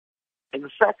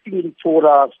exactly in 4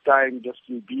 hours' time,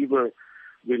 Justin Bieber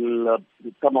will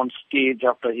come on stage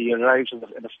after he arrives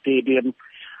at a stadium,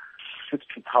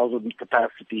 60,000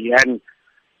 capacity, and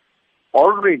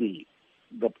already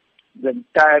the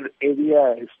entire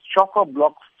area is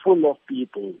chock-a-block full of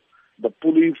people. The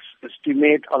police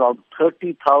estimate around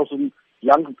 30,000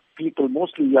 young people,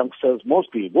 mostly youngsters,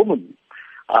 mostly women,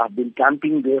 have been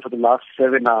camping there for the last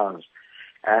 7 hours.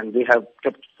 And they have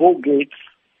kept 4 gates,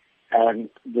 and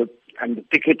the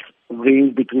tickets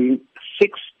range between $60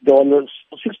 to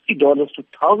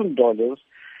 $1,000.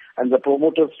 And the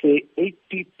promoters say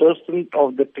 80%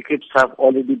 of the tickets have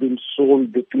already been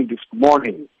sold between this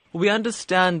morning. We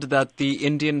understand that the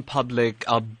Indian public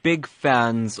are big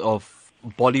fans of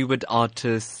Bollywood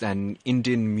artists and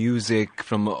Indian music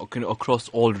from across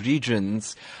all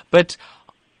regions. But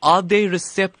are they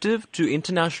receptive to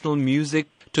international music,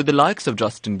 to the likes of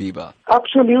Justin Bieber?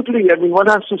 Absolutely. I mean, one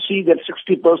has to see that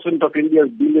 60% of India's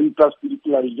billion-plus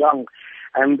people are young,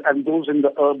 and those in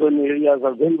the urban areas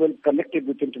are very well connected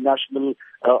with international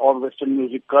or Western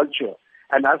music culture.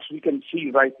 And as we can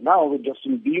see right now with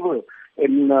Justin Bieber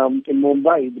in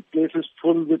Mumbai, the place is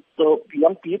full with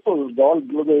young people, all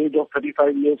below the age of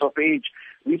 35 years of age.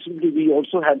 Recently, we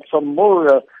also had some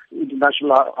more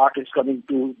international artists coming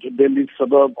to Delhi's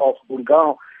suburb of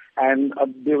Gurgaon, and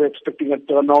they were expecting a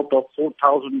turnout of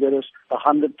 4,000, whereas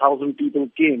 100,000 people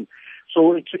came.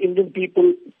 So it's Indian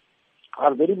people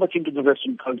are very much into the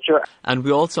Western culture. And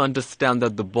we also understand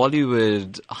that the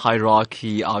Bollywood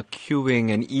hierarchy are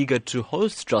queuing and eager to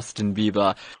host Justin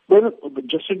Bieber. Well,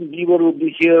 Justin Bieber will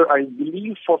be here, I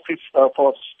believe, for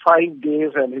 5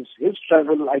 days, and his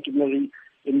travel itinerary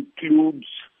includes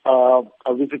a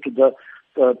visit to the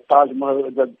Taj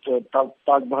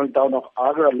Mahal town of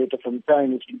Agra later from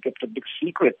time. It's been kept a big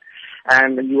secret.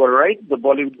 And you are right, the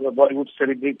Bollywood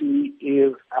celebrity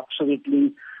is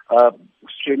absolutely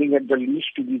straining at the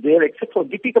leash to be there, except for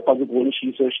Deepika Padukone.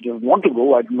 She says she doesn't want to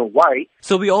go. I don't know why.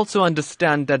 So we also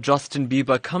understand that Justin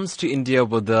Bieber comes to India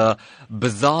with a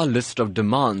bizarre list of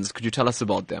demands. Could you tell us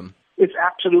about them? It's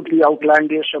absolutely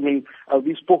outlandish. I mean,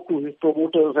 we spoke to his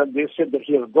promoters and they said that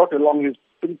he has brought along his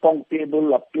ping-pong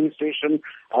table, a PlayStation,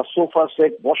 a sofa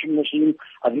set, washing machine,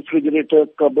 a refrigerator,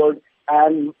 cupboard,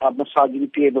 and a massaging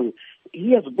table.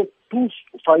 He has booked 2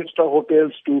 5-star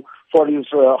hotels for his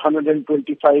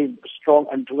 125-strong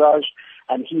entourage,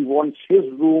 and he wants his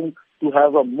room to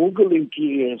have a Mughal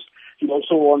interiors. He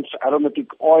also wants aromatic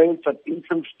oils and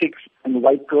incense sticks and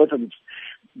white curtains.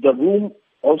 The room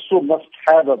also must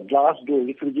have a glass door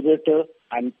refrigerator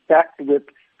and packed with,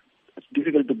 it's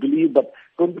difficult to believe, but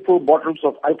 24 bottles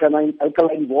of alkaline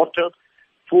water,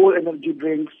 4 energy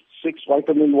drinks, 6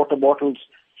 vitamin water bottles,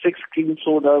 6 cream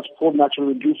sodas, 4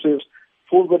 natural juices,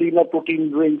 4 vanilla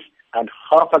protein drinks, and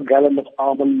half a gallon of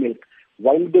almond milk,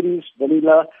 wild berries,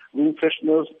 vanilla, room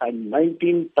fresheners, and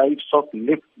 19 types of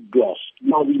lip gloss.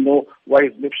 Now we know why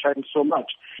his lip shines so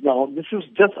much. Now, this is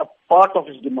just a part of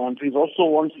his demand. He has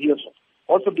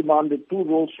also demanded 2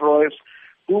 Rolls Royce,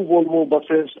 2 Volvo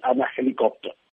buses, and a helicopter.